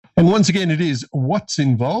And once again, it is What's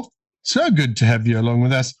Involved. So good to have you along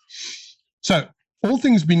with us. So, all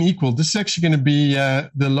things being equal, this is actually going to be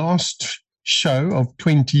the last show of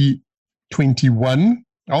 2021.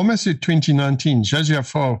 I almost said 2019. Shows you how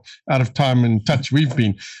far out of time and touch we've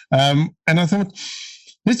been. And I thought,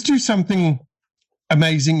 let's do something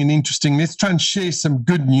amazing and interesting. Let's try and share some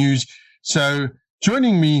good news. So,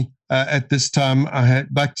 joining me at this time,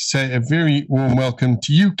 I'd like to say a very warm welcome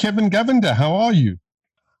to you, Kevin Govender. How are you?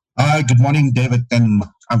 Good morning, David, and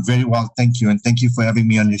I'm very well, thank you, and thank you for having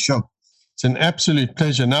me on your show. It's an absolute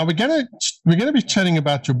pleasure. Now we're going to be chatting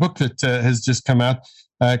about your book that has just come out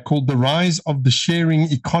called "The Rise of the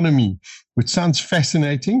Sharing Economy," which sounds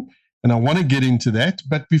fascinating, and I want to get into that.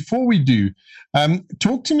 But before we do,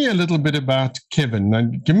 talk to me a little bit about Kevin.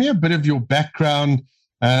 And give me a bit of your background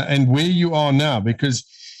and where you are now, because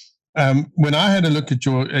when I had a look at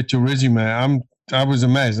your resume, I was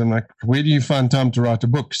amazed. I'm like, where do you find time to write a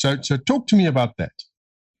book? So talk to me about that.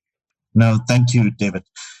 No, thank you, David.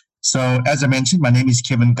 So as I mentioned, my name is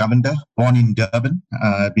Kevin Govender, born in Durban.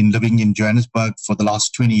 I've been living in Johannesburg for the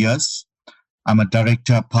last 20 years. I'm a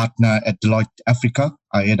director partner at Deloitte Africa.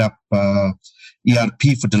 I head up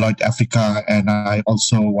ERP for Deloitte Africa, and I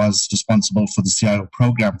also was responsible for the CIO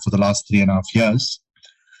program for the last 3.5 years.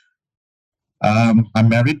 I'm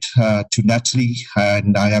married to Natalie,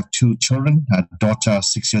 and I have 2 children, a daughter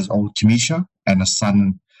 6 years old, Kimisha, and a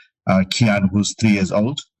son, Kian, who's 3 years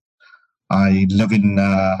old. I live in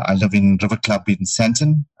River Club in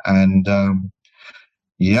Sandton, and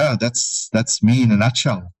that's me in a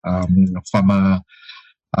nutshell. I've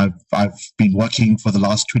been working for the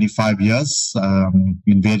last 25 years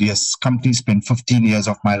in various companies. Spent 15 years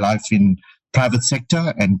of my life in private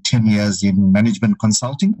sector and 10 years in management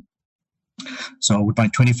consulting. So with my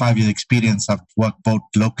 25 years experience, I've worked both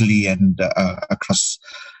locally and across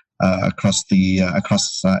Africa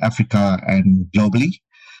and globally.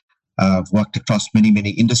 I've worked across many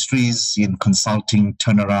industries in consulting,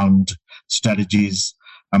 turnaround strategies.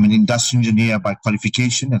 I'm an industrial engineer by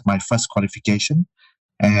qualification, as my first qualification,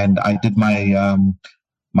 and I did my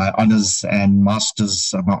my honors and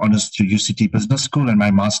masters. My honors through UCT Business School and my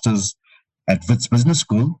masters at Wits Business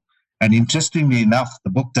School. And interestingly enough, the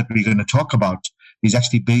book that we're going to talk about is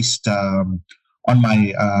actually based on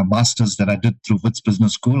my master's that I did through Wits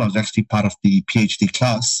Business School. I was actually part of the PhD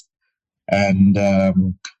class, and I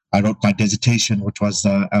wrote my dissertation, which was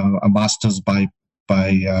a master's by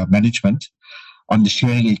management on the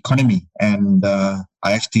sharing economy. And I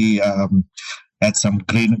actually had some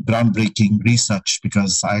groundbreaking research,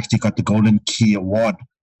 because I actually got the Golden Key Award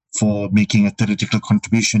for making a theoretical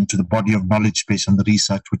contribution to the body of knowledge based on the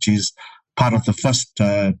research, which is part of the first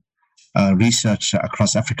research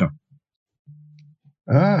across Africa.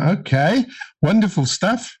 Okay. Wonderful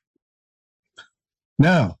stuff.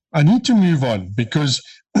 Now, I need to move on, because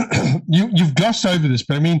you've glossed over this,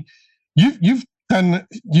 but I mean, you've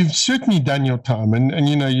certainly done your time, and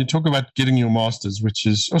you talk about getting your master's, which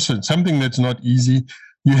is also something that's not easy.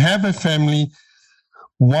 You have a family.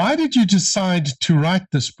 Why did you decide to write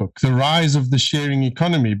this book, The Rise of the Sharing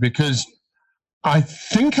Economy? Because I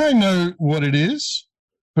think I know what it is,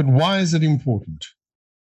 but why is it important?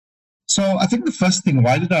 So I think the first thing,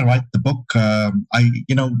 why did I write the book?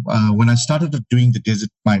 When I started doing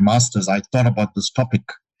my master's, I thought about this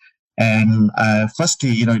topic. And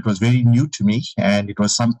firstly, it was very new to me, and it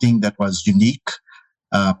was something that was unique.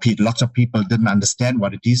 Lots of people didn't understand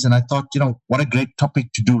what it is. And I thought, what a great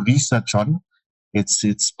topic to do research on.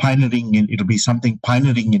 It's pioneering, it'll be something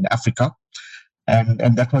pioneering in Africa.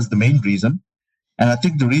 And that was the main reason. And I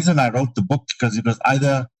think the reason I wrote the book, because it was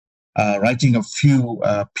either writing a few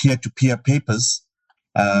peer-to-peer papers,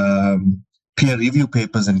 peer review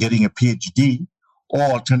papers, and getting a PhD, or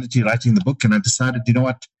alternatively writing the book. And I decided,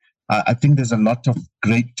 I think there's a lot of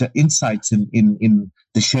great insights in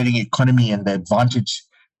the sharing economy and the advantage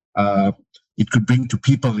it could bring to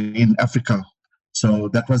people in Africa. So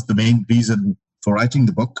that was the main reason for writing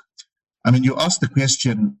the book. I mean, you asked the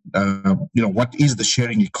question, what is the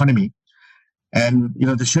sharing economy? And,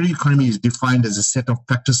 the sharing economy is defined as a set of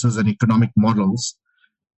practices and economic models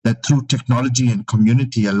that through technology and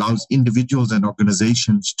community allows individuals and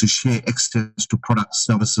organizations to share access to products,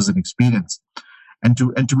 services, and experience. And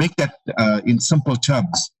to make that in simple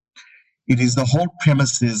terms, it is the whole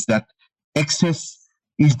premise is that access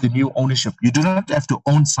is the new ownership. You do not have to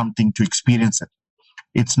own something to experience it.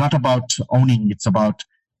 It's not about owning. It's about,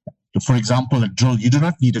 for example, a drill. You do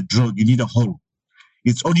not need a drill. You need a hole.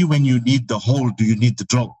 It's only when you need the hole do you need the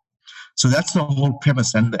drill. So that's the whole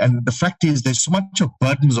premise. And the fact is there's so much of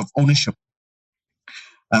burdens of ownership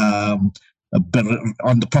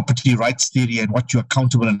on the property rights theory and what you're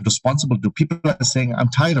accountable and responsible to. People are saying, I'm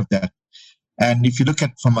tired of that. And if you look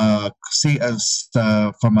at from a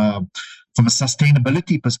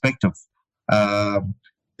sustainability perspective,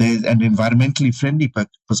 there's an environmentally friendly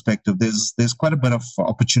perspective. There's quite a bit of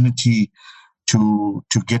opportunity to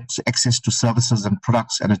get access to services and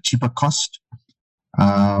products at a cheaper cost,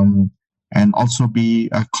 and also be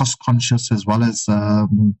cost conscious as well as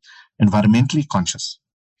environmentally conscious.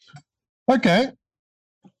 Okay,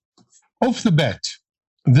 off the bat,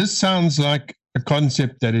 this sounds like a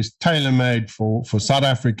concept that is tailor-made for South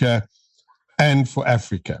Africa and for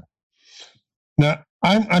Africa. Now,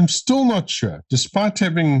 I'm still not sure, despite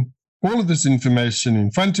having all of this information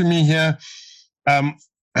in front of me here,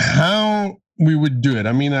 how we would do it.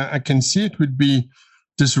 I mean, I can see it would be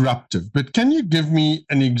disruptive, but can you give me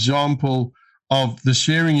an example of the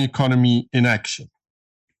sharing economy in action?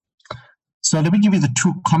 So let me give you the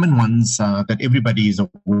two common ones that everybody is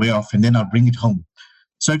aware of, and then I'll bring it home.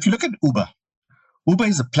 So if you look at Uber, Uber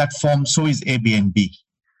is a platform, so is Airbnb,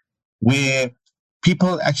 where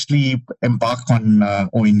people actually embark on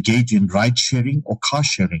or engage in ride sharing or car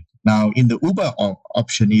sharing. Now, in the Uber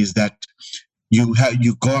option is that you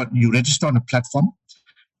register on a platform,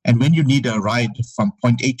 and when you need a ride from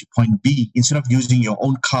point A to point B, instead of using your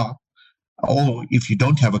own car, or if you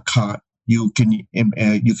don't have a car, you can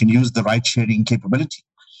use the ride sharing capability.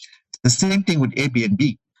 The same thing with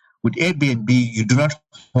Airbnb. With Airbnb, you do not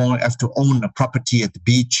have to own a property at the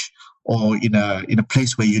beach or in a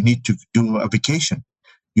place where you need to do a vacation.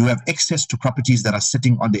 You have access to properties that are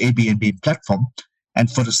sitting on the Airbnb platform, and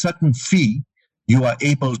for a certain fee, you are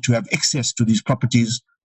able to have access to these properties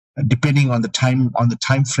depending on the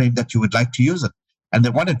time frame that you would like to use it. And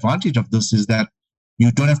the one advantage of this is that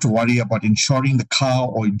you don't have to worry about insuring the car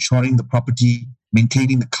or insuring the property,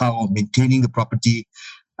 maintaining the car or maintaining the property,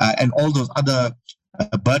 and all those other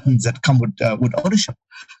burdens that come with ownership.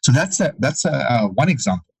 So that's one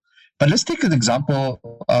example. But let's take an example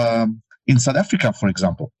in South Africa, for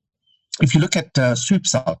example. If you look at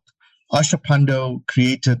SweepSouth, Asha Pando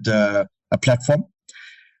created a platform.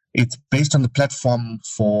 It's based on the platform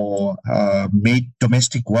for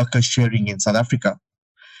domestic worker sharing in South Africa.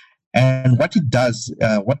 And what it does,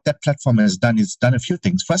 what that platform has done is done a few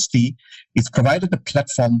things. Firstly, it's provided a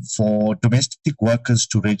platform for domestic workers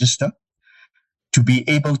to register, to be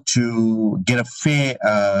able to get a fair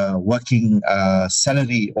working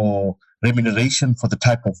salary or remuneration for the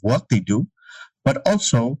type of work they do. But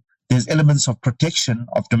also, there's elements of protection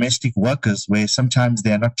of domestic workers where sometimes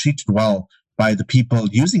they are not treated well by the people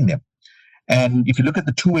using them. And if you look at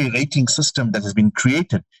the two-way rating system that has been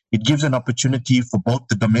created, it gives an opportunity for both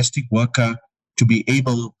the domestic worker to be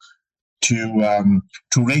able to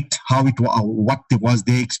rate what was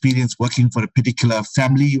their experience working for a particular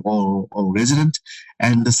family or resident.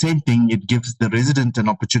 And the same thing, it gives the resident an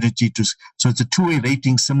opportunity to. So it's a two-way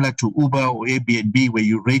rating similar to Uber or Airbnb, where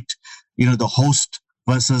you rate, the host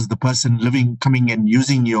versus the person coming and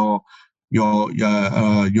using your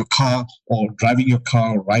car or driving your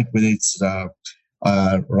car, right? Whether it's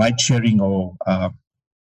ride sharing or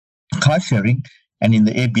car sharing, and in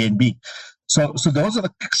the Airbnb. So those are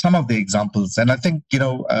some of the examples. And I think,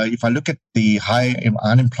 if I look at the high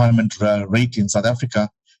unemployment rate in South Africa,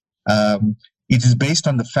 it is based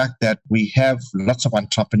on the fact that we have lots of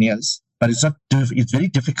entrepreneurs, but it's very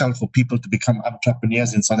difficult for people to become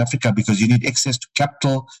entrepreneurs in South Africa because you need access to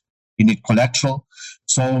capital, you need collateral.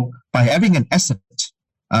 So by having an asset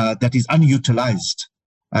that is unutilized,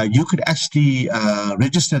 you could actually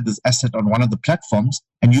register this asset on one of the platforms,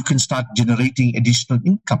 and you can start generating additional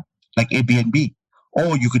income, like Airbnb.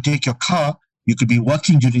 Or you could take your car, you could be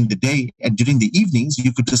working during the day, and during the evenings,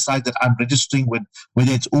 you could decide that I'm registering with,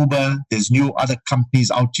 whether it's Uber, there's new other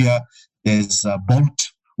companies out here, there's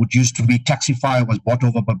Bolt, which used to be Taxify, was bought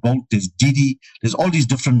over by Bolt, there's Didi, there's all these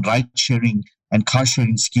different ride sharing and car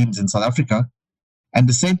sharing schemes in South Africa. And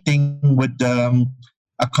the same thing with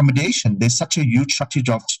accommodation. There's such a huge shortage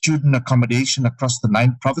of student accommodation across the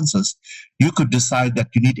 9 provinces. You could decide that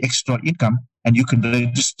you need extra income, and you can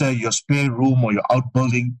register your spare room or your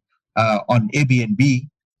outbuilding on Airbnb,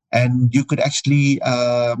 and you could actually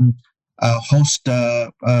host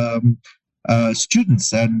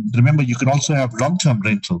students. And remember, you can also have long-term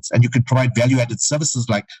rentals, and you can provide value-added services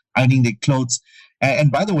like ironing their clothes.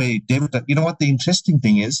 And by the way, David, you know what the interesting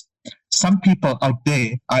thing is? Some people out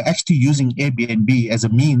there are actually using Airbnb as a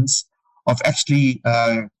means of actually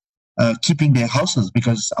keeping their houses,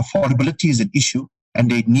 because affordability is an issue,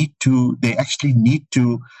 and they actually need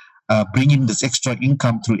to bring in this extra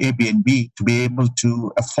income through Airbnb to be able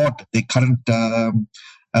to afford their current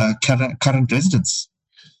residence.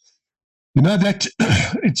 You know that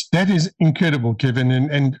that is incredible, Kevin,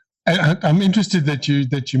 and I'm interested that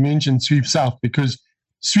you mentioned Sweep South, because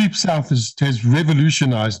Sweep South has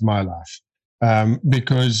revolutionized my life,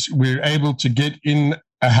 because we're able to get in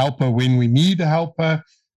a helper when we need a helper.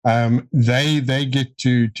 They get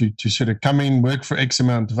to sort of come in, work for X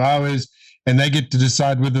amount of hours, and they get to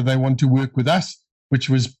decide whether they want to work with us, which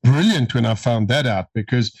was brilliant when I found that out,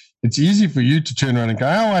 because it's easy for you to turn around and go,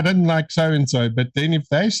 oh, I didn't like so-and-so. But then if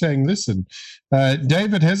they're saying, listen,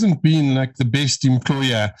 David hasn't been like the best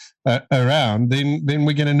employer around, then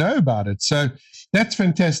we're going to know about it. So that's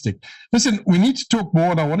fantastic. Listen, we need to talk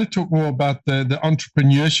more, and I want to talk more about the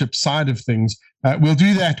entrepreneurship side of things. We'll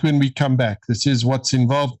do that when we come back. This is What's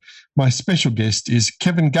Involved. My special guest is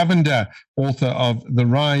Kevin Govender, author of The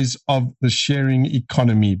Rise of the Sharing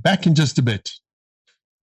Economy. Back in just a bit.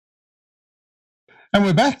 And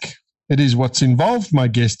we're back. It is What's Involved. My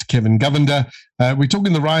guest, Kevin Govender. We're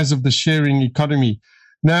talking the rise of the sharing economy.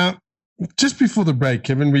 Now, just before the break,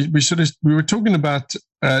 Kevin, we were talking about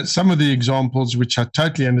some of the examples, which I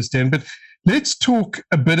totally understand, but let's talk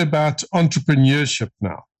a bit about entrepreneurship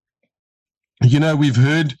now. You know, we've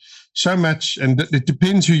heard so much, and it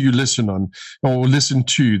depends who you listen on or listen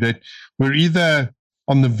to, that we're either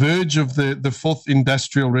on the verge of the fourth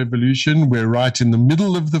industrial revolution, we're right in the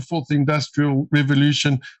middle of the fourth industrial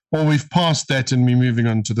revolution, or we've passed that and we're moving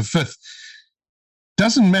on to the fifth.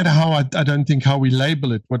 Doesn't matter how, I don't think, how we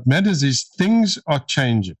label it. What matters is things are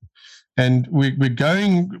changing, and we're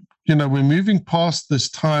going, you know, we're moving past this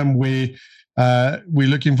time where we're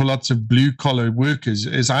looking for lots of blue collar workers.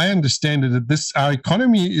 As I understand it, our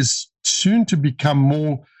economy is soon to become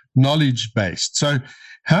more knowledge based. So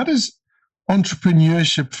how does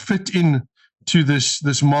entrepreneurship fit in to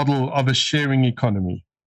this model of a sharing economy?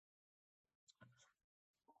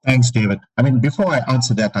 Thanks, David. I mean, before I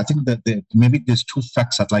answer that, I think that maybe there's two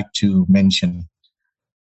facts I'd like to mention.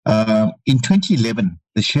 In 2011,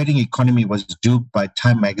 the sharing economy was duped by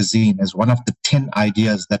Time magazine as one of the 10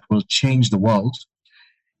 ideas that will change the world.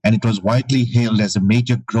 And it was widely hailed as a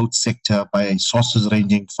major growth sector by sources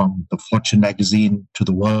ranging from the Fortune magazine to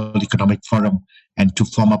the World Economic Forum and to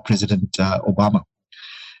former President Obama.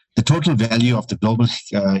 The total value of the global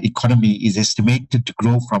economy is estimated to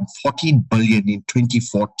grow from 14 billion in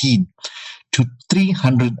 2014 to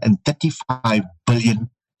 335 billion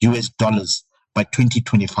US dollars by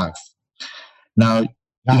 2025. Now,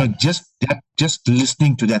 you know, just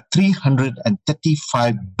listening to that,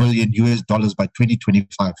 335 billion US dollars by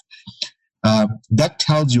 2025, that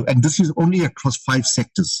tells you, and this is only across 5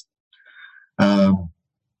 sectors.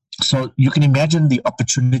 So you can imagine the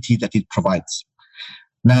opportunity that it provides.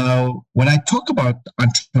 Now, when I talk about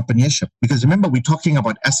entrepreneurship, because remember, we're talking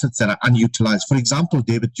about assets that are unutilized. For example,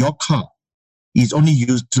 David, your car is only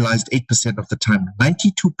utilized 8% of the time.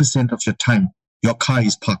 92% of your time, your car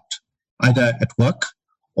is parked, either at work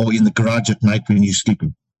or in the garage at night when you're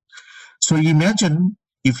sleeping. So you imagine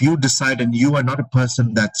if you decide, and you are not a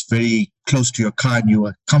person that's very close to your car and you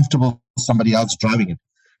are comfortable with somebody else driving it,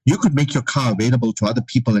 you could make your car available to other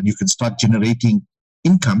people and you can start generating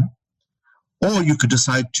income. Or you could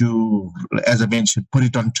decide to, as I mentioned, log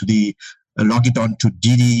it on to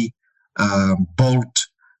Didi, Bolt,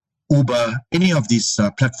 Uber, any of these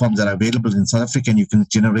platforms that are available in South Africa, and you can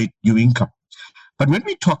generate new income. But when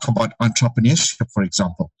we talk about entrepreneurship, for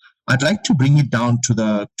example, I'd like to bring it down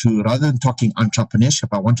to rather than talking entrepreneurship,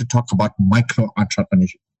 I want to talk about micro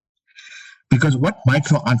entrepreneurship. Because what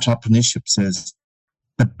micro entrepreneurship says,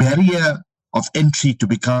 the barrier of entry to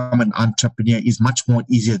become an entrepreneur is much more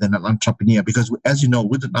easier than an entrepreneur, because as you know,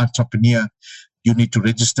 with an entrepreneur, you need to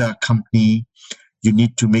register a company, you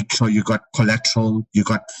need to make sure you got collateral, you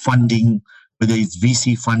got funding, whether it's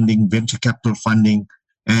VC funding, venture capital funding,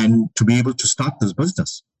 and to be able to start this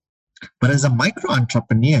business. But as a micro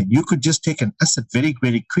entrepreneur, you could just take an asset very,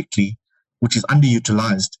 very quickly, which is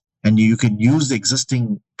underutilized, and you can use the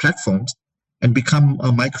existing platforms and become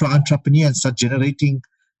a micro entrepreneur and start generating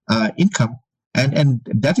income. And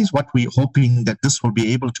that is what we're hoping, that this will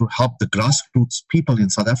be able to help the grassroots people in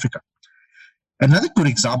South Africa. Another good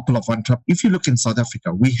example of entrepreneurship, if you look in South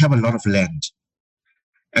Africa, we have a lot of land,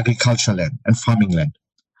 agricultural land and farming land.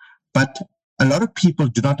 But a lot of people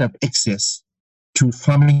do not have access to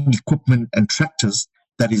farming equipment and tractors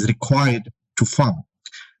that is required to farm.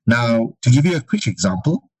 Now, to give you a quick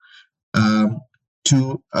example,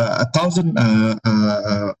 to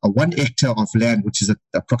 1 hectare of land, which is at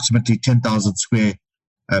approximately 10,000 square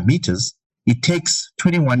meters, it takes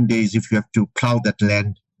 21 days if you have to plow that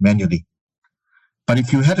land manually. But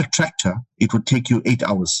if you had a tractor, it would take you 8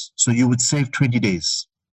 hours. So you would save 20 days.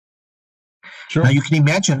 Sure. Now you can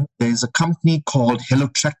imagine there's a company called Hello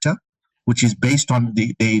Tractor which is based on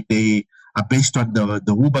they are based on the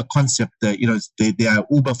Uber concept. They are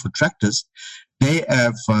Uber for tractors. They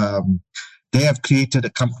have created a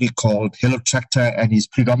company called Hello Tractor, and is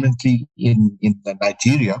predominantly in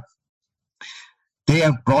Nigeria. They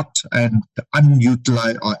have brought and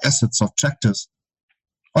unutilized assets of tractors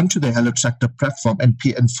onto the Hello Tractor platform,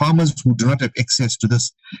 and farmers who do not have access to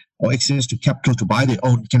this or access to capital to buy their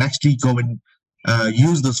own can actually go and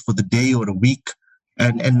use this for the day or a week,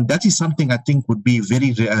 and that is something I think would be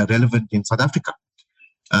very relevant in South Africa.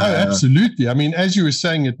 Absolutely. I mean, as you were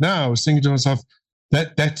saying it now, I was thinking to myself,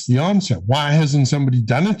 that's the answer. Why hasn't somebody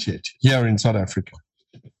done it yet here in South Africa?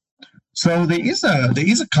 So there is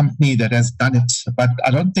a company that has done it, but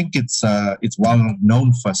I don't think it's well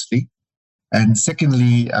known. Firstly, and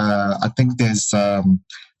secondly, I think there's a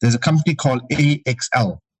company called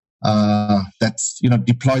AXL that's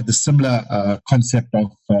deployed the similar concept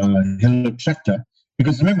of Hello Tractor,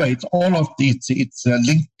 because remember, it's all of it's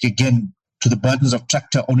linked again to the burdens of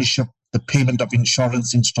tractor ownership, the payment of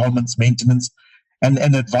insurance, installments, maintenance, and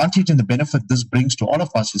an advantage and the benefit this brings to all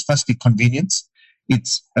of us is firstly convenience.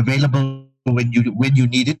 It's available when you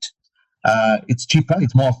need it. It's cheaper,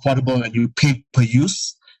 it's more affordable, and you pay per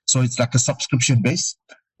use. So it's like a subscription base.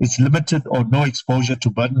 It's limited or no exposure to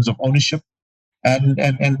burdens of ownership, and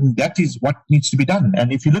that is what needs to be done.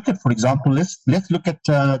 And if you look at, for example, let's look at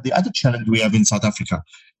the other challenge we have in South Africa.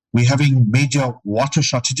 We're having major water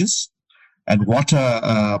shortages and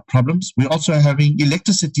water problems. We're also having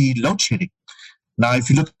electricity load shedding. Now, if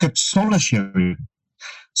you look at solar sharing,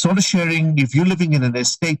 if you're living in an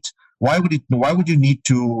estate, why would you need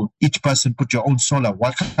to each person put your own solar?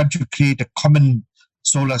 Why can't you create a common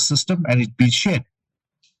solar system and it be shared?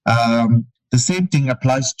 The same thing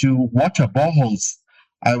applies to water, boreholes.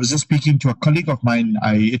 I was just speaking to a colleague of mine.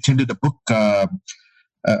 I attended a book club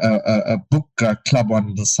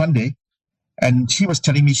on the Sunday, and she was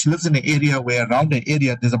telling me she lives in an area where around the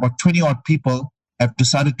area there's about 20 odd people have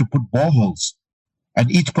decided to put boreholes. And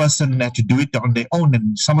each person had to do it on their own.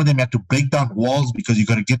 And some of them had to break down walls because you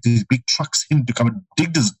got to get these big trucks in to come and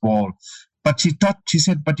dig this wall. But she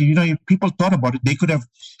said, if people thought about it, they could have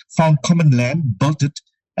found common land, built it,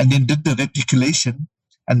 and then did the reticulation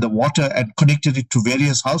and the water and connected it to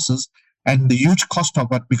various houses. And the huge cost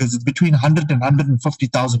of it, because it's between 100 and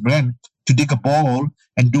 150,000 rand to dig a borehole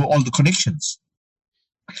and do all the connections.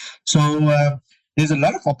 So there's a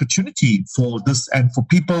lot of opportunity for this and for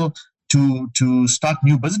people to start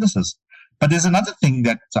new businesses. But there's another thing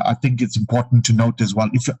that I think it's important to note as well.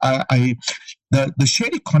 If the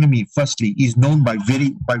shared economy, firstly, is known by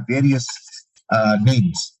various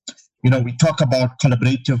names. We talk about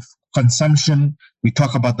collaborative consumption. We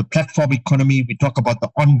talk about the platform economy. We talk about the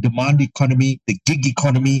on-demand economy, the gig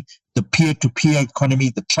economy, the peer-to-peer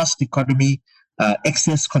economy, the trust economy,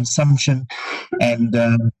 excess consumption, and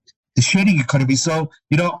the sharing economy. So,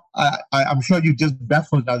 I'm sure you're just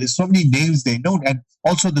baffled now. There's so many names they know, and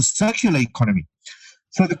also the circular economy.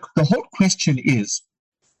 So the whole question is,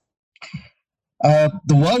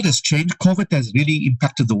 the world has changed. COVID has really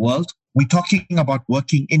impacted the world. We're talking about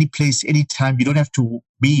working any place, anytime. You don't have to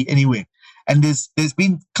be anywhere. And there's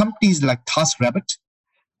been companies like TaskRabbit,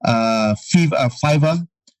 Fiverr,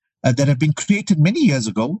 that have been created many years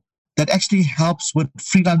ago that actually helps with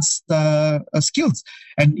freelance skills.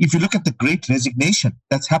 And if you look at the Great Resignation,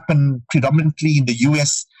 that's happened predominantly in the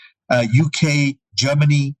US, UK,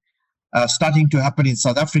 Germany, starting to happen in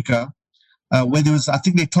South Africa, where there was, I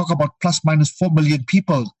think they talk about plus minus 4 million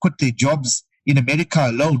people quit their jobs in America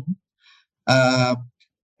alone,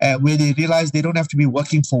 where they realized they don't have to be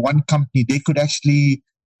working for one company. They could actually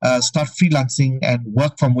start freelancing and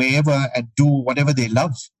work from wherever and do whatever they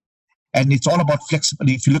love. And it's all about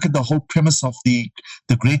flexibility. If you look at the whole premise of the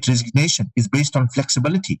Great Resignation, is based on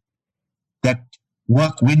flexibility. That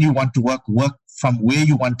work when you want to work from where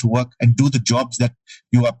you want to work, and do the jobs that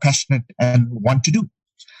you are passionate and want to do.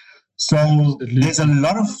 So there's a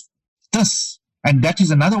lot of this. And that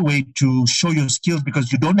is another way to show your skills,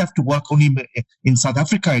 because you don't have to work only in South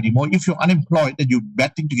Africa anymore. If you're unemployed and you're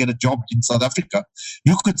betting to get a job in South Africa,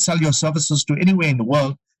 you could sell your services to anywhere in the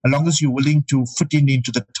world, as long as you're willing to fit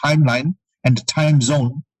into the timeline and the time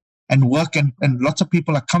zone and work. And lots of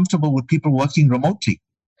people are comfortable with people working remotely.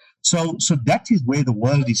 So that is where the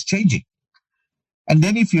world is changing. And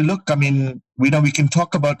then if you look, we can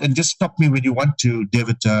talk about, and just stop me when you want to,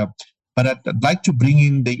 David, but I'd like to bring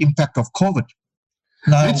in the impact of COVID.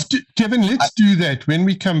 Now, Kevin, let's do that when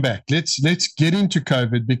we come back. Let's get into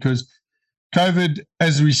COVID, because COVID,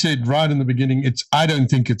 as we said right in the beginning, I don't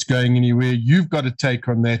think it's going anywhere. You've got a take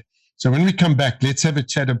on that. So when we come back, let's have a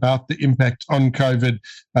chat about the impact on COVID,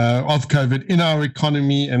 of COVID in our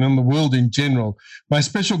economy and in the world in general. My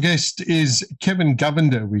special guest is Kevin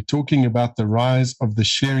Govender. We're talking about the rise of the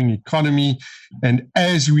sharing economy. And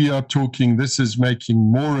as we are talking, this is making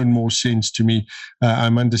more and more sense to me.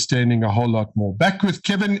 I'm understanding a whole lot more. Back with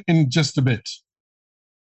Kevin in just a bit.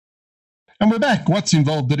 And we're back. What's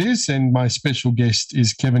Involved It Is, and my special guest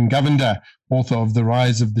is Kevin Govender, author of The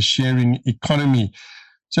Rise of the Sharing Economy.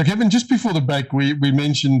 So, Kevin, just before the break, we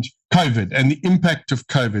mentioned COVID and the impact of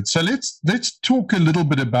COVID. So let's talk a little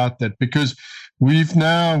bit about that, because we've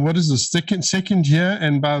now, what is the second year,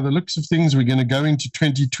 and by the looks of things, we're going to go into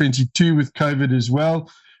 2022 with COVID as well.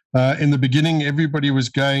 In the beginning, everybody was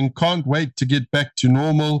going, can't wait to get back to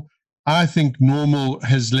normal. I think normal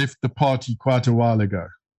has left the party quite a while ago.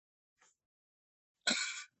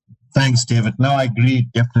 Thanks, David. No, I agree,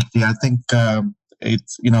 definitely. I think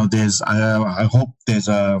it's, I hope there's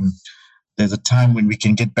a time when we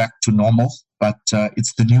can get back to normal, but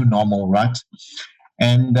it's the new normal, right?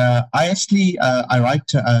 And I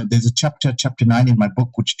write, there's a chapter 9 in my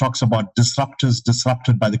book, which talks about disruptors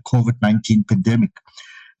disrupted by the COVID-19 pandemic.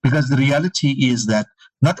 Because the reality is that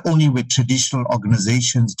not only were traditional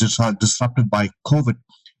organizations disrupted by COVID,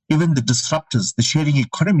 even the disruptors, the sharing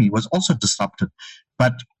economy was also disrupted.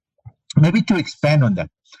 But maybe to expand on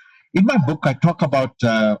that, in my book, I talk about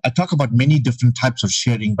many different types of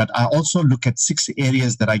sharing, but I also look at 6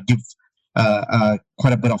 areas that I give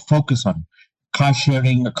quite a bit of focus on: car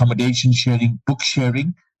sharing, accommodation sharing, book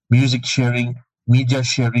sharing, music sharing, media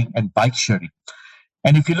sharing, and bike sharing.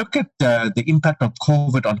 And if you look at the impact of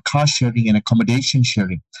COVID on car sharing and accommodation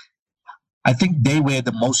sharing, I think they were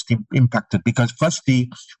the most impacted, because firstly,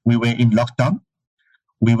 we were in lockdown,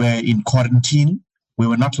 we were in quarantine, we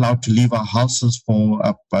were not allowed to leave our houses for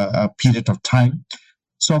a period of time.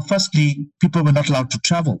 So firstly, people were not allowed to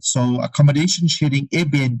travel. So accommodation sharing,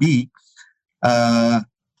 Airbnb,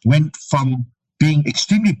 went from being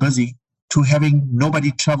extremely busy to having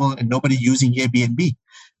nobody travel and nobody using Airbnb.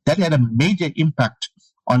 That had a major impact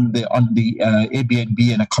on the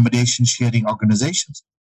Airbnb and accommodation sharing organizations.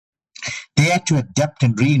 They had to adapt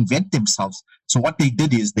and reinvent themselves. So what they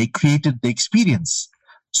did is they created the experience.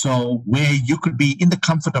 So where you could be in the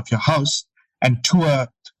comfort of your house and tour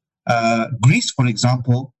Greece, for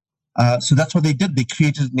example. So that's what they did. They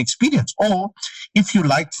created an experience. Or if you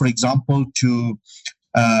like, for example, you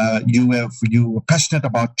were passionate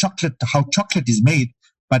about chocolate, how chocolate is made,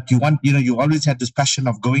 but you always had this passion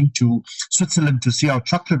of going to Switzerland to see how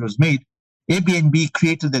chocolate was made. Airbnb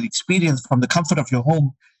created that experience from the comfort of your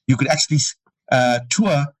home. You could actually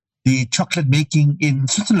tour the chocolate making in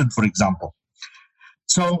Switzerland, for example.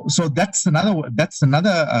 So that's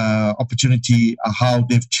another opportunity how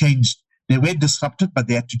they've changed. They were disrupted, but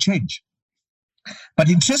they had to change. But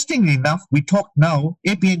interestingly enough, we talk now,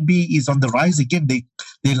 Airbnb is on the rise again.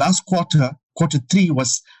 They last quarter 3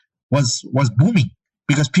 was booming,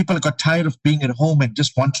 because people got tired of being at home and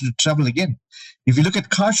just wanted to travel again. If you look at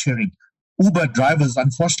car sharing, Uber drivers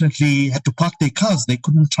unfortunately had to park their cars. They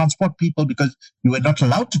couldn't transport people because you were not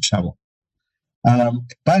allowed to travel.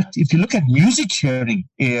 But if you look at music sharing,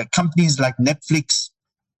 companies like Netflix,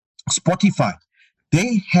 Spotify,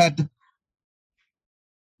 they had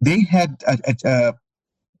a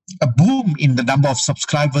boom in the number of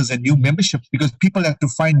subscribers and new memberships, because people had to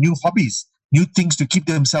find new hobbies, new things to keep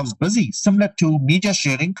themselves busy. Similar to media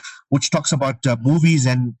sharing, which talks about movies,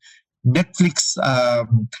 and Netflix,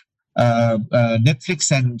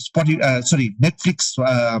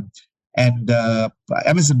 and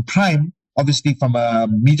Amazon Prime. Obviously from a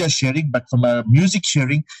media sharing, but from a music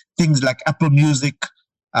sharing, things like Apple Music,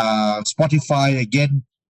 Spotify, again,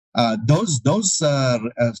 those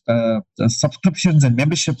subscriptions and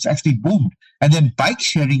memberships actually boomed. And then bike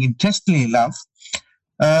sharing, interestingly enough,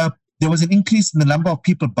 there was an increase in the number of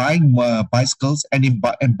people buying bicycles and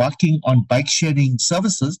embarking on bike sharing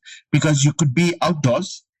services, because you could be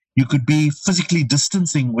outdoors. You could be physically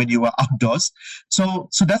distancing when you were outdoors. So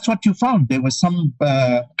that's what you found. There were some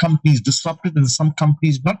companies disrupted and some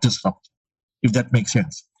companies not disrupted, if that makes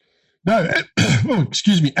sense. No, oh,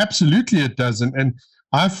 excuse me. Absolutely it does. And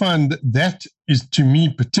I find that is, to me,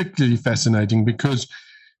 particularly fascinating, because,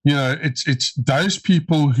 it's those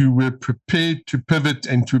people who were prepared to pivot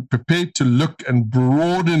and prepared to look and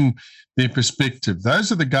broaden their perspective.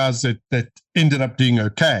 Those are the guys that ended up doing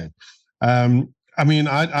okay.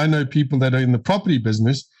 I know people that are in the property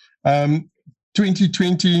business.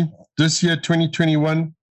 2020, this year,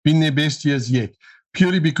 2021, been their best years yet,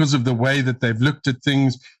 purely because of the way that they've looked at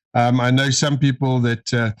things. I know some people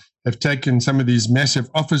that have taken some of these massive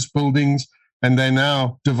office buildings and they're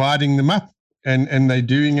now dividing them up and they're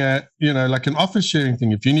doing a, like an office sharing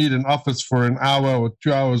thing. If you need an office for an hour or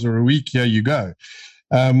 2 hours or a week, here you go.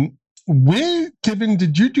 Where, Kevin,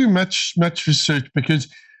 did you do much research? Because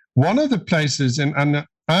one of the places, and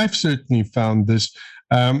I've certainly found this,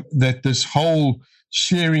 that this whole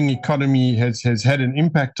sharing economy has had an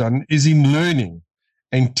impact on, is in learning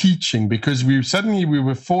and teaching, because we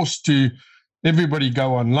were forced to, everybody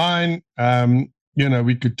go online.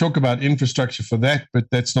 We could talk about infrastructure for that, but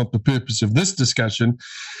that's not the purpose of this discussion.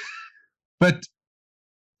 But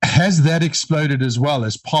has that exploded as well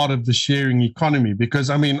as part of the sharing economy? Because,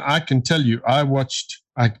 I can tell you, I watched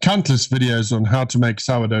countless videos on how to make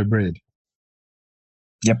sourdough bread.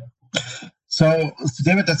 Yep. So,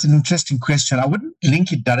 David, that's an interesting question. I wouldn't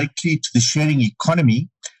link it directly to the sharing economy,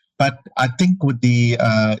 but I think with the,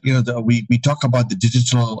 we talk about the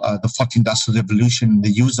digital, the fourth industrial revolution,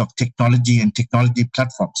 the use of technology and technology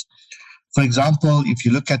platforms. For example, if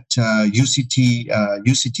you look at UCT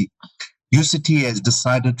has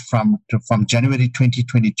decided from January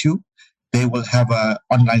 2022, they will have an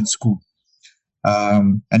online school.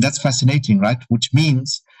 And that's fascinating, right? Which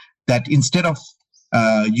means that instead of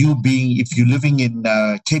if you're living in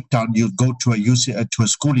Cape Town, you go to a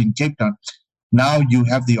school in Cape Town. Now you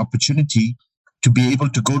have the opportunity to be able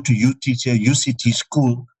to go to UCT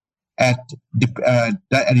school and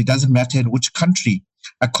it doesn't matter in which country.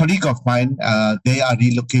 A colleague of mine, they are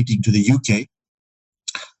relocating to the UK.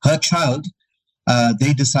 Her child,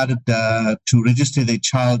 they decided to register their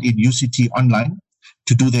child in UCT online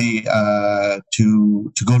to do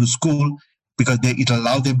to go to school, because it'll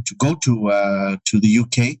allow them to go to the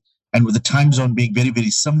UK, and with the time zone being very, very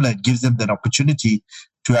similar, it gives them that opportunity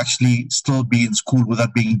to actually still be in school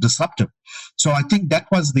without being disruptive. So I think that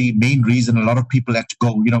was the main reason a lot of people had to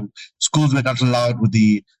go. Schools were not allowed with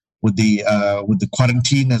the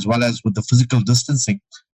quarantine as well as with the physical distancing.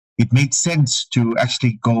 It made sense to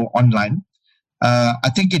actually go online.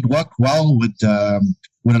 I think it worked well with a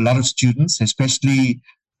lot of students, especially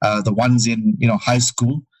the ones in high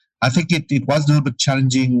school. I think it was a little bit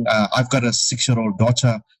challenging. I've got a 6-year-old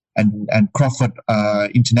daughter, and Crawford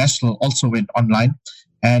International also went online,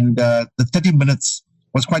 and the 30 minutes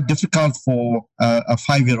was quite difficult for a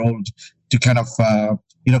 5-year-old to kind of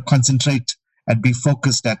concentrate and be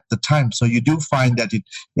focused at the time. So you do find that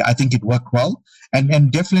I think it worked well,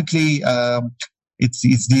 and definitely it's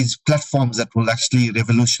these platforms that will actually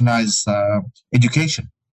revolutionize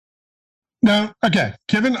education. Now, okay,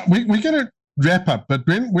 Kevin, we're going to wrap up, but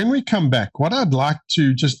when we come back, what I'd like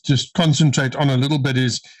to just concentrate on a little bit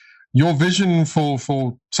is your vision for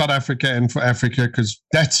South Africa and for Africa, because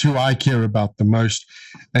that's who I care about the most,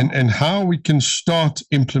 and how we can start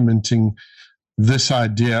implementing this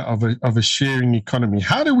idea of a sharing economy.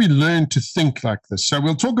 How do we learn to think like this? So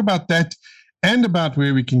we'll talk about that and about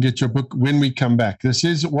where we can get your book when we come back. This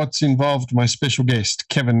is What's Involved, my special guest,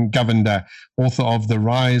 Kevin Govender, author of The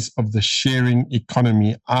Rise of the Sharing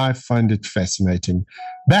Economy. I find it fascinating.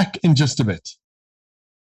 Back in just a bit.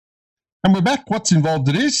 And we're back. What's Involved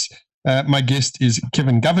it is. My guest is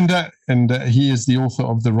Kevin Govender, and he is the author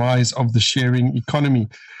of The Rise of the Sharing Economy.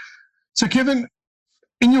 So, Kevin,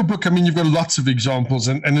 in your book, you've got lots of examples,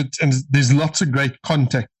 and there's lots of great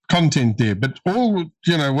content there, but all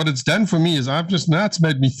what it's done for me is it's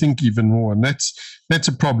made me think even more, and that's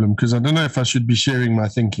a problem, because I don't know if I should be sharing my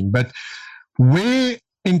thinking. But where,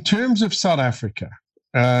 in terms of South Africa,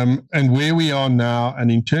 and where we are now,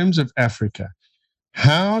 and in terms of Africa,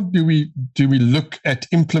 how do we look at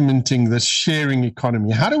implementing this sharing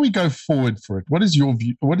economy? How do we go forward for it? What is your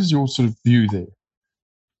view? What is your sort of view there?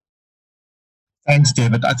 Thanks,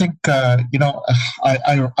 David. I think, I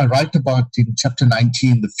write about in chapter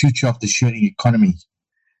 19, the future of the sharing economy.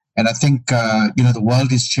 And I think, the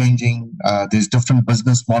world is changing. There's different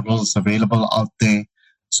business models available out there.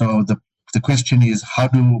 So the question is, how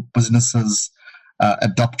do businesses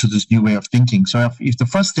adopt to this new way of thinking? So if the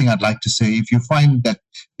first thing I'd like to say, if you find that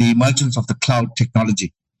the emergence of the cloud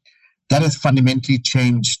technology, that has fundamentally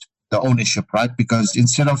changed the ownership, right? Because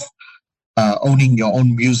instead of owning your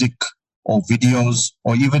own music or videos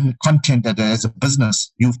or even content as a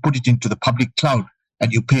business, you've put it into the public cloud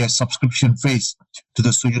and you pay a subscription fees to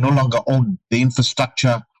this. So you no longer own the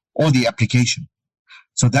infrastructure or the application.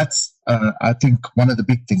 So that's, I think, one of the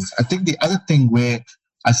big things. I think the other thing where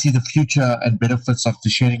I see the future and benefits of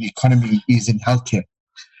the sharing economy is in healthcare.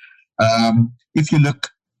 If you look,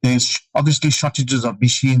 there's obviously shortages of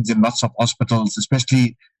machines in lots of hospitals,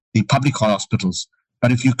 especially the public hospitals.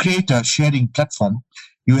 But if you create a sharing platform,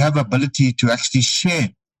 you have ability to actually share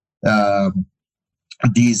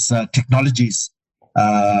these technologies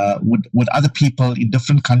with other people in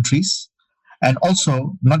different countries. And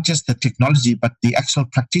also not just the technology, but the actual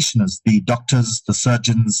practitioners, the doctors, the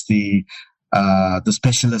surgeons, the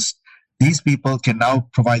specialists. These people can now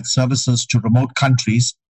provide services to remote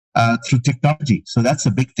countries through technology. So that's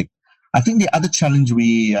a big thing. I think the other challenge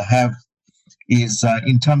we have is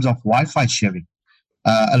in terms of Wi-Fi sharing.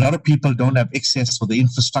 A lot of people don't have access or the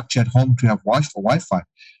infrastructure at home to have Wi-Fi,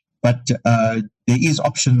 but there is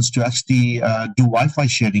options to actually do Wi-Fi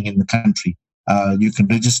sharing in the country. You can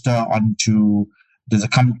register onto, there's a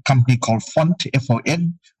company called Font,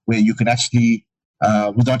 F-O-N, where you can actually,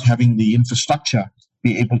 without having the infrastructure,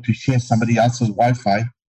 be able to share somebody else's Wi-Fi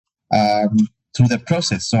through that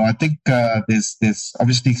process. So I think there's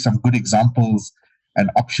obviously some good examples and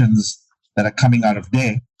options that are coming out of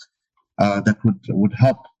there that would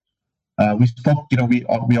help. We spoke, we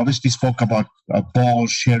obviously spoke about ball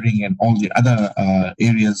sharing and all the other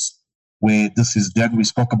areas where this is done. We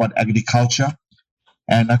spoke about agriculture,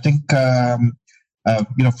 and I think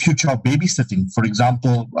future of babysitting. For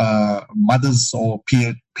example, mothers or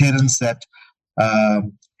parents that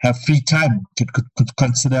have free time could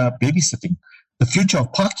consider babysitting. The future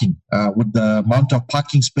of parking, with the amount of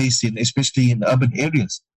parking space especially in urban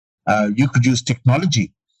areas, you could use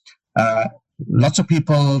technology. Lots of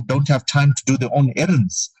people don't have time to do their own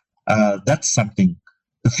errands. That's something.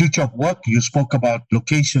 The future of work, you spoke about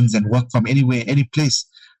locations and work from anywhere, any place.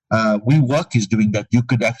 WeWork is doing that. You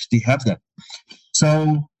could actually have that.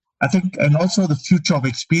 So I think, and also the future of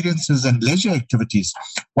experiences and leisure activities.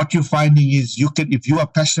 What you're finding is if you are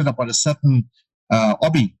passionate about a certain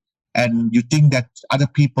hobby and you think that other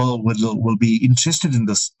people will be interested in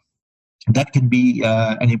this, that can be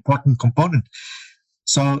an important component.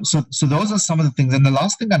 So those are some of the things. And the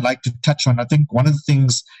last thing I'd like to touch on, I think one of the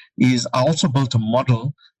things is I also built a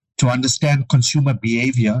model to understand consumer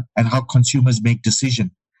behavior and how consumers make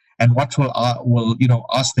decisions, and what will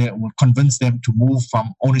convince them to move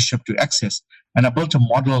from ownership to access. And I built a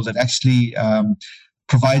model that actually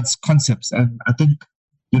provides concepts. And I think,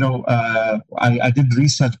 I did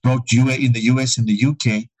research both in the US and the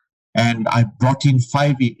UK, and I brought in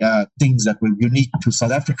 5 things that were unique to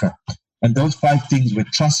South Africa. And those 5 things were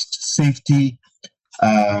trust, safety,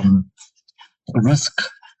 risk.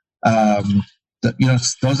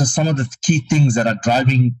 Those are some of the key things that are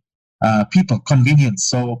driving people. Convenience.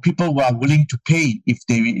 So people who are willing to pay if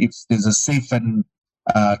there's a safe and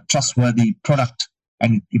trustworthy product,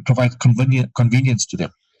 and it provides convenience to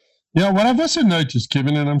them. Yeah, what I've also noticed,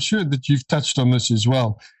 Kevin, and I'm sure that you've touched on this as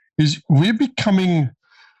well, is we're becoming,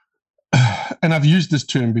 and I've used this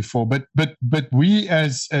term before, but we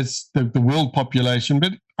as the world population,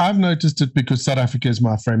 but I've noticed it because South Africa is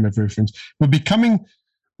my frame of reference, we're becoming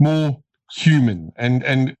more human,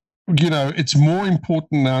 and it's more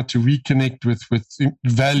important now to reconnect with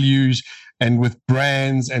values and with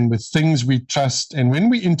brands and with things we trust. And when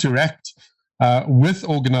we interact with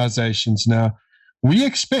organizations now, we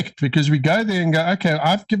expect, because we go there and go, okay,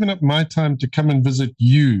 I've given up my time to come and visit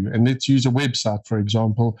you, and let's use a website, for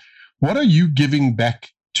example. What are you giving back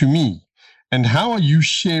to me? And how are you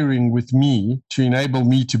sharing with me to enable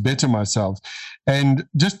me to better myself? And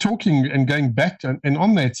just talking and going back and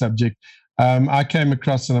on that subject, I came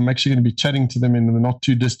across, and I'm actually going to be chatting to them in the not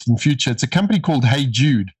too distant future. It's a company called Hey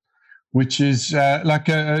Jude, which is like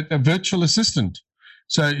a virtual assistant.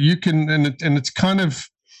 So you can, and it's kind of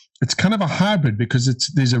a hybrid,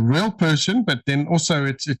 because there's a real person, but then also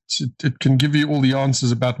it can give you all the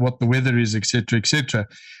answers about what the weather is, et cetera, et cetera.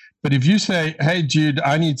 But if you say, hey, Jude,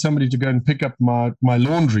 I need somebody to go and pick up my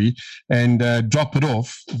laundry and drop it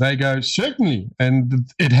off, they go, certainly.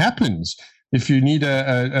 And it happens. If you need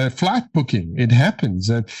a flight booking, it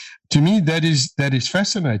happens. To me, that is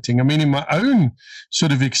fascinating. I mean, in my own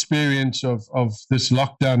sort of experience of this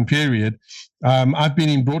lockdown period, I've been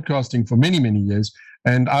in broadcasting for many, many years,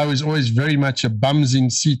 and I was always very much a bums in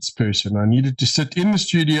seats person. I needed to sit in the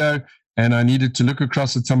studio, and I needed to look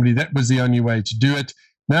across at somebody. That was the only way to do it.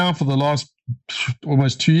 Now, for the last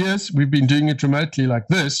almost 2 years, we've been doing it remotely like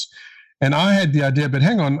this. And I had the idea, but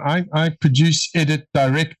hang on, I produce, edit,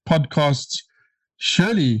 direct podcasts.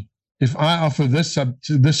 Surely, if I offer this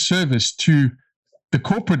service to the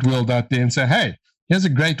corporate world out there and say, hey, here's a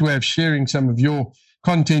great way of sharing some of your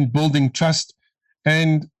content, building trust,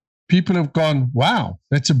 and people have gone, wow,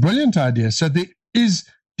 that's a brilliant idea. So there is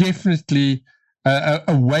definitely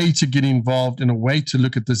a way to get involved and a way to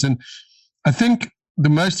look at this. And I think the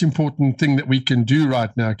most important thing that we can do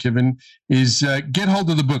right now, Kevin, is get hold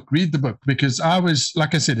of the book, read the book, because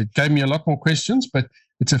like I said, it gave me a lot more questions, but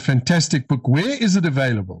it's a fantastic book. Where is it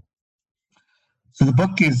available? So the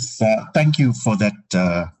book is, thank you for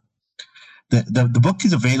that the book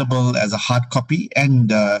is available as a hard copy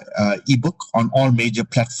and ebook on all major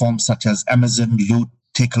platforms such as Amazon, Loot,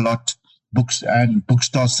 Takealot, books, and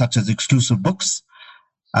bookstores such as Exclusive Books.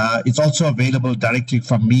 It's also available directly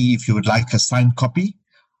from me if you would like a signed copy.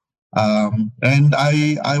 And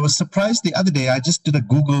I was surprised the other day. I just did a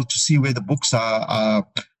Google to see where the books are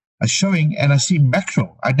showing, and I see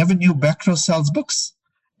Macro. I never knew Macro sells books,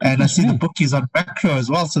 and I see the book is on Macro as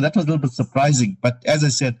well. So that was a little bit surprising. But as I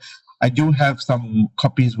said, I do have some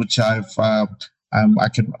copies which I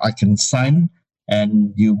can sign,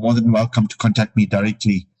 and you're more than welcome to contact me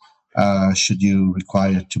directly should you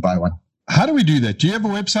require to buy one. How do we do that? Do you have a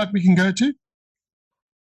website we can go to?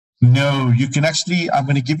 No, you can actually, I'm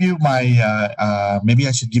going to give you my, maybe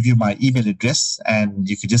I should give you my email address, and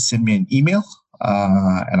you can just send me an email,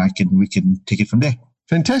 and we can take it from there.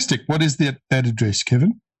 Fantastic. What is that address,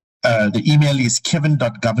 Kevin? The email is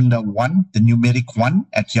kevin.govender1, the numeric 1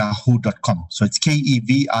 at yahoo.com. So it's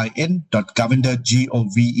KEVIN.govender, GOVENDER,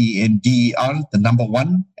 the number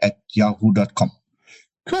 1 at yahoo.com.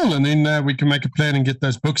 Cool. And then we can make a plan and get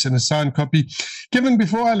those books in a signed copy. Kevin,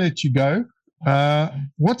 before I let you go,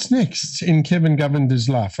 what's next in Kevin Govender's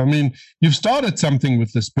life? I mean, you've started something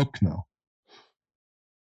with this book now.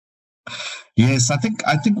 Yes, I think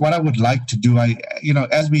what I would like to do,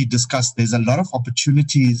 as we discussed, there's a lot of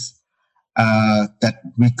opportunities that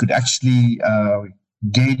we could actually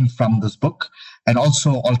gain from this book, and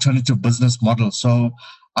also alternative business models. So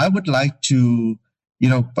I would like to,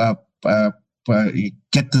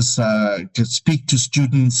 get this, to speak to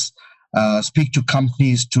students, speak to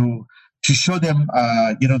companies, to show them,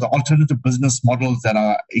 the alternative business models that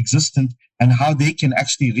are existent and how they can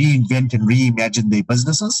actually reinvent and reimagine their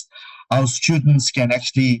businesses. How students can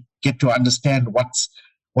actually get to understand what's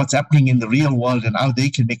happening in the real world and how they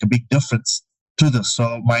can make a big difference to this.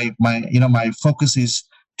 So my focus is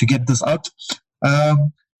to get this out.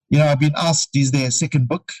 I've been asked, is there a second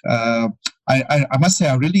book? I must say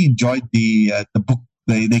I really enjoyed the book,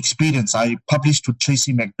 the experience. I published with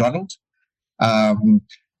Tracy McDonald. And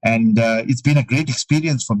it's been a great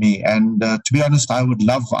experience for me. And to be honest, I would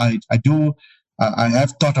love, I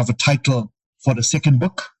have thought of a title for the second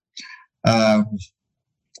book, but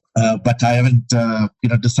I haven't,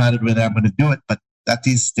 decided whether I'm going to do it. But that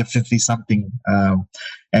is definitely something. So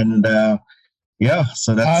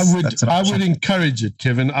I would encourage it,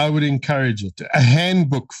 Kevin. I would encourage it. A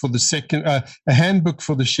handbook for the handbook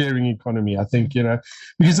for the sharing economy. I think,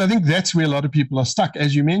 because I think that's where a lot of people are stuck.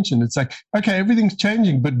 As you mentioned, it's like, okay, everything's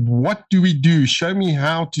changing, but what do we do? Show me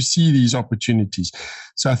how to see these opportunities.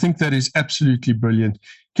 So I think that is absolutely brilliant.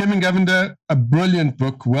 Kevin Govender, a brilliant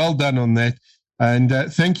book. Well done on that. And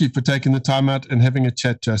thank you for taking the time out and having a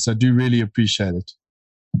chat to us. I do really appreciate it.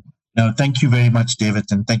 No, thank you very much, David,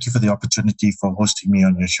 and thank you for the opportunity for hosting me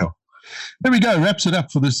on your show. There we go. Wraps it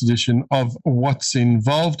up for this edition of What's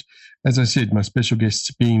Involved. As I said, my special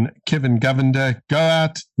guest's been Kevin Govender. Go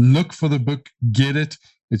out, look for the book, get it.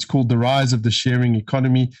 It's called The Rise of the Sharing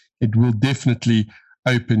Economy. It will definitely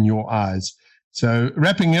open your eyes. So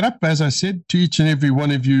wrapping it up, as I said, to each and every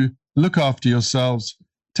one of you, look after yourselves,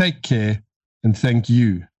 take care, and thank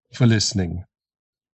you for listening.